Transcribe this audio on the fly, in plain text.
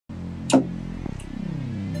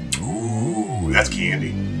That's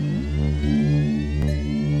candy.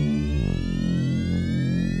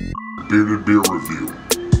 Bearded Beer Review.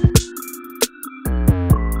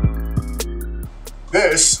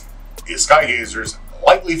 This is Skygazer's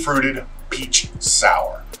lightly fruited peach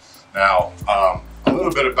sour. Now, a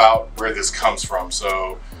little bit about where this comes from.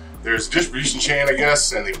 So there's a distribution chain, I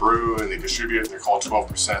guess, and they brew and they distribute it. They're called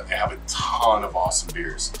 12%. They have a ton of awesome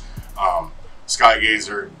beers.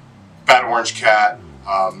 Skygazer, Bad Orange Cat,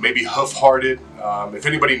 maybe Hoof Hearted. If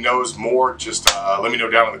anybody knows more, just let me know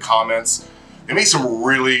down in the comments. They make some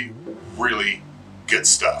really good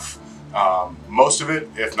stuff. Most of it,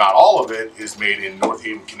 if not all of it, is made in North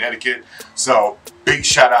Haven, Connecticut. So big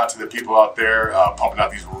shout out to the people out there pumping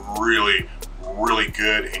out these really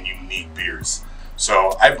good and unique beers.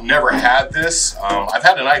 So I've never had this. I've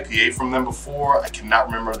had an IPA from them before. I cannot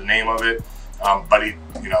remember the name of it. Buddy,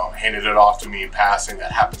 handed it off to me in passing.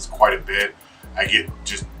 That happens quite a bit. I get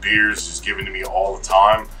just beers just given to me all the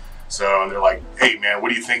time. So, and they're like, hey man, what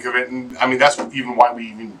do you think of it? And I mean, that's even why we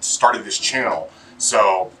even started this channel.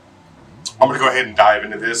 So I'm gonna go ahead and dive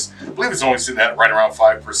into this. I believe it's only sitting at right around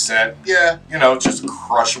 5%. Yeah, just a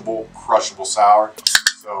crushable sour.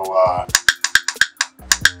 So,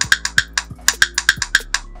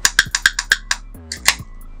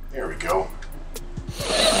 there we go.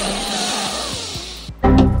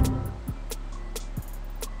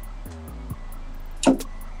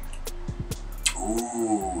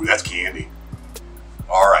 Ooh, that's candy.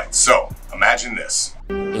 All right, so imagine this.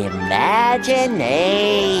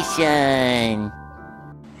 Imagination.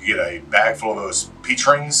 You get a bag full of those peach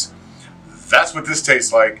rings. That's what this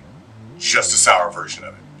tastes like, just a sour version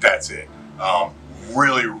of it. That's it.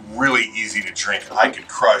 Really easy to drink. I could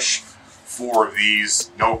crush 4 of these,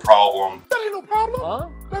 no problem. That ain't no problem. Huh?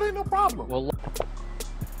 That ain't no problem. Well,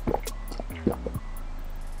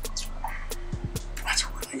 That's a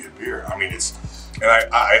really good beer. I mean, and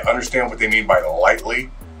I understand what they mean by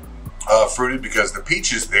lightly fruited, because the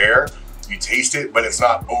peach is there, you taste it, but it's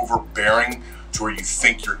not overbearing to where you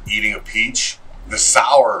think you're eating a peach. The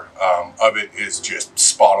sour of it is just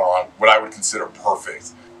spot on, what I would consider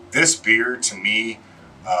perfect. This beer to me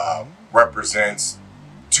represents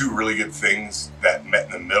 2 really good things that met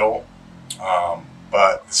in the middle,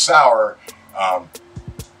 but the sour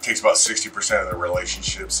takes about 60% of the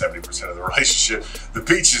relationship, 70% of the relationship. The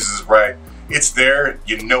peaches is right. It's there,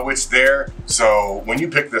 it's there. So when you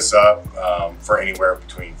pick this up for anywhere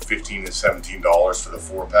between $15 and $17 for the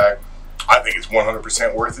 4-pack, I think it's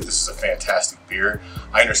 100% worth it. This is a fantastic beer.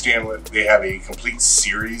 I understand that they have a complete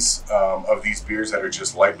series of these beers that are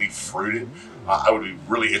just lightly fruited. I would be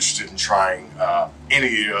really interested in trying any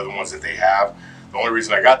of the other ones that they have. The only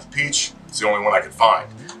reason I got the peach is the only one I could find.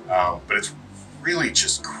 But it's really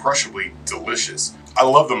just crushably delicious. I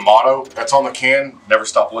love the motto that's on the can, never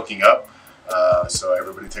stop looking up. So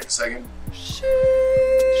everybody take a second.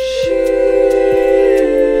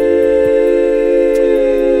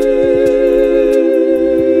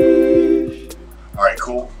 All right,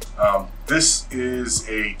 cool. This is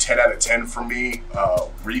a 10 out of 10 for me.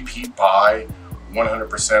 Repeat buy,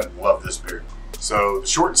 100%. Love this beer. So the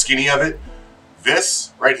short and skinny of it,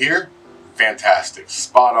 this right here, fantastic,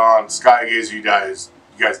 spot on. Skygazer, you guys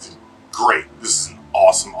did great. This is an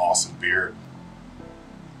awesome beer.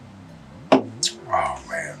 Oh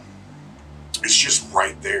man, it's just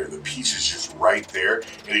right there. The peach is just right there,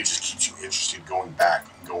 and it just keeps you interested going back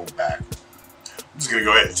and going back. I'm just gonna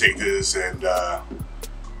go ahead and take this, and you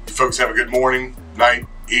folks have a good morning, night,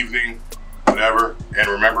 evening, whatever. And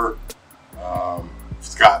remember, if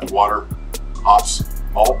it's got water, hops,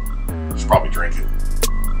 malt, you should probably drink it.